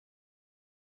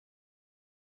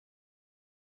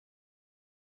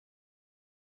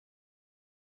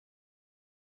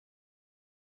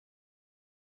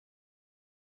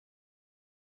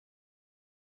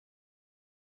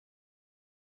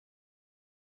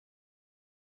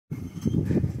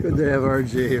Good to have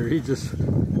RJ here. He just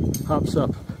hops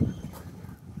up.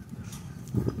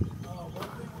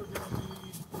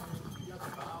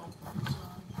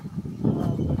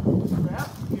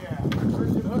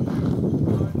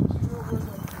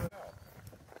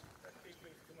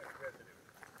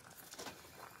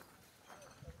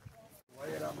 Lay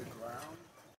it on the ground.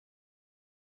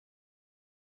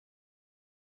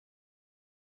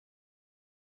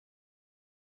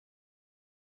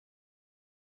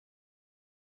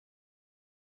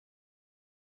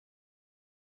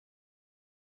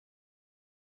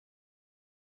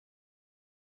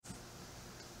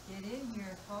 Get in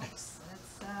here, folks.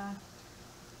 Let's,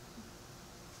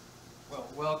 Well,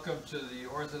 welcome to the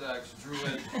Orthodox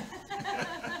Druid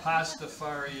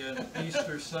Pasafarian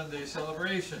Easter Sunday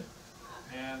celebration.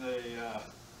 And a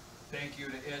thank you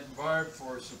to Ed and Barb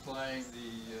for supplying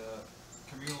the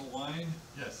communal wine.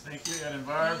 Yes, thank you, Ed and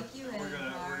Barb. Thank you, And Ed we're and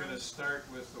gonna Barb. start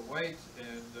with the white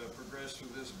and progress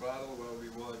through this bottle while we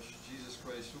watch Jesus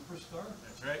Christ Superstar.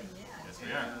 That's right. Yeah. Yes,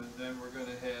 we are. And then we're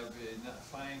gonna have a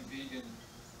fine vegan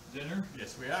dinner.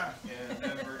 Yes, we are. And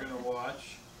then we're gonna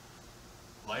watch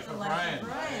Life The of Life Brian. of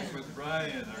Brian. with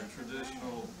Brian, our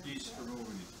traditional Easter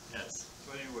movie. Yes.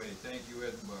 So anyway, thank you,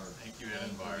 Ed and Barb. Thank you, Ed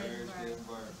and Barb. There's Ed and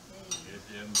Barb. Hey, Here's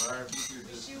Ed and Barb. Keep your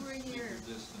Wish distance. you were Keep here. your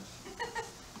distance.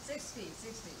 6 feet,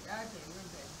 6 feet. Okay,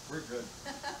 we're good. We're good.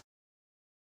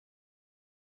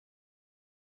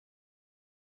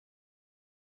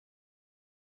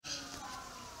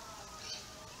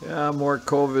 Yeah, more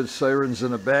COVID sirens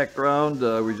in the background.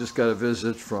 We just got a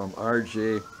visit from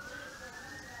RJ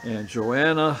and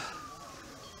Joanna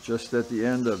just at the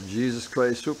end of Jesus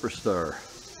Christ Superstar.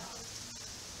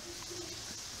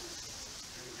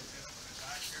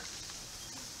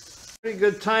 Pretty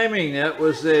good timing. That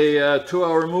was a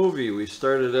 2-hour movie. We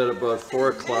started at about 4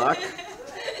 o'clock. Yeah,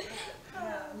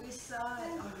 we saw it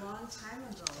a long time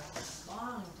ago.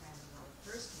 Long time ago.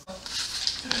 First one.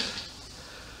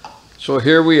 So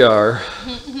here we are.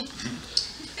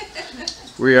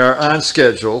 We are on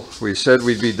schedule. We said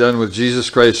we'd be done with Jesus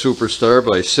Christ Superstar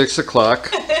by 6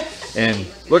 o'clock. And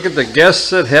look at the guests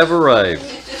that have arrived.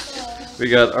 We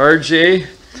got RJ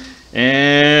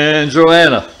and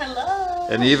Joanna. Hello.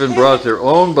 And they even brought their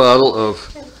own bottle of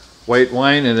white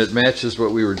wine, and it matches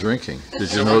what we were drinking. Did you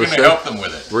So we're notice going to help that? them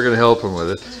with it. We're going to help them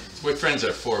with it. It's what friends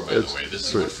are for, by the way. This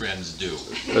is right. what friends do.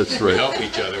 That's We right. help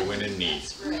each other when in need.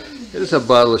 It is a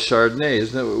bottle of Chardonnay,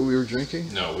 isn't that what we were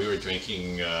drinking? No, we were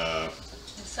drinking, Savion.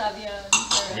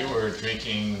 we were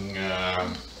drinking,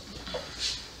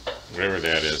 whatever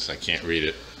that is. I can't read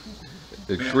it.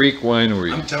 The Creek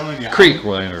Winery. I'm telling you. Creek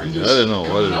Winery. I don't know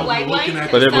what it A is. white wine?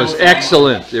 But it was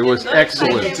excellent. It was It looked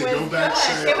excellent. like it To was go back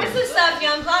good. to- It was the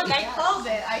Savion Blanc. I called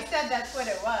it. I said that's what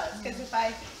it was. Because if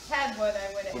I had one,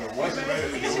 I would have had it. wasn't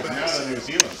ready to go back to New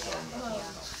Zealand film.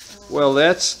 Well,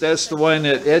 that's the wine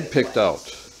that Ed picked out.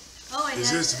 Oh, and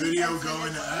Is this video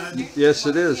going to Ed? Yes,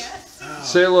 it is. Oh.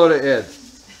 Say hello to Ed.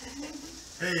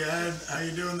 Hey Ed, how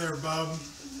you doing there, bub?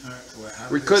 How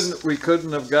We this-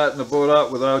 couldn't have gotten the boat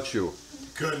out without you.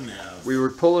 Couldn't have. We were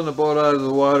pulling the boat out of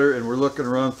the water, and we're looking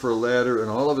around for a ladder,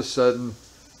 and all of a sudden,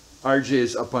 RJ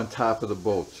is up on top of the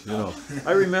boat. You know,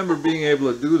 I remember being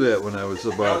able to do that when I was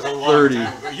about 30.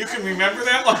 You can remember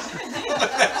that long?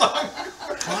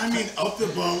 Climbing up the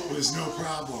boat was no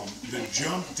problem. The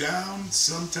jump down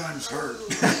sometimes hurt.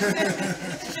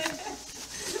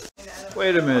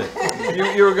 Wait a minute.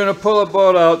 You were going to pull a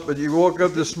boat out, but you woke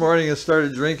up this morning and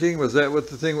started drinking? Was that what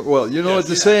the thing? Well, you know what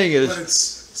the saying But is. it's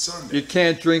Sunday. You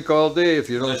can't drink all day if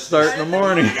you don't start in the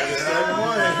morning.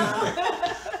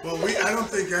 Well, I don't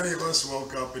think any of us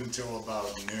woke up until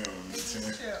about noon. It's true.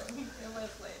 It was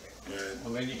later.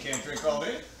 Well, then you can't drink all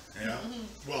day? Yeah.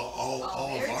 Well, all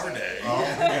of our day. Oh,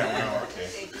 yeah, well, okay.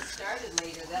 they just started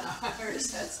later than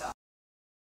ours, that's all.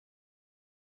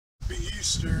 Happy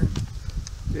Easter.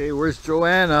 Hey, where's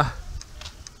Joanna?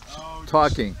 Oh, just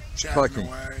Talking. chatting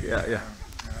away. Yeah.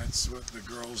 That's what the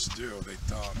girls do. They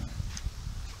talk. There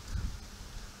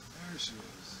she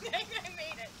is. I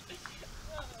made it.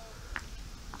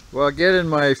 Well, get in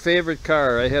my favorite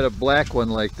car. I had a black one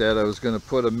like that I was going to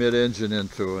put a mid-engine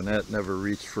into, and that never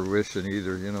reached fruition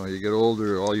either. You know, you get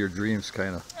older, all your dreams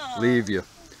kind of leave you.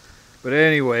 But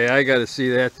anyway, I got to see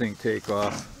that thing take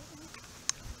off.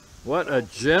 What a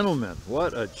gentleman.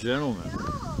 What a gentleman.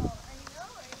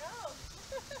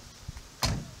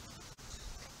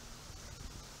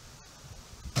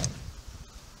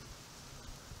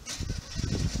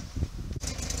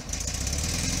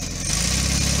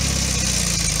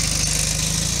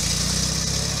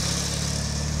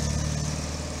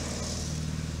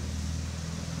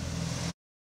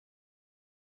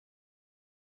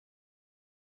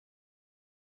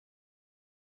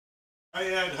 Hi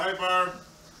Ed, hi Barb.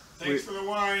 Thanks for the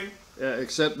wine. Yeah,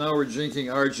 except now we're drinking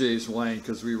RJ's wine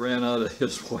because we ran out of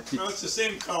his white. Well, it's the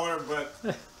same color, but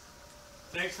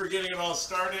thanks for getting it all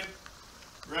started.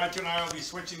 Roger and I will be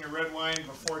switching to red wine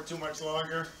before too much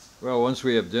longer. Well, once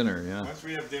we have dinner, yeah. Once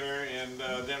we have dinner, and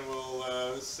then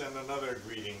we'll send another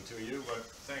greeting to you, but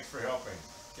thanks for helping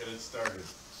get it started.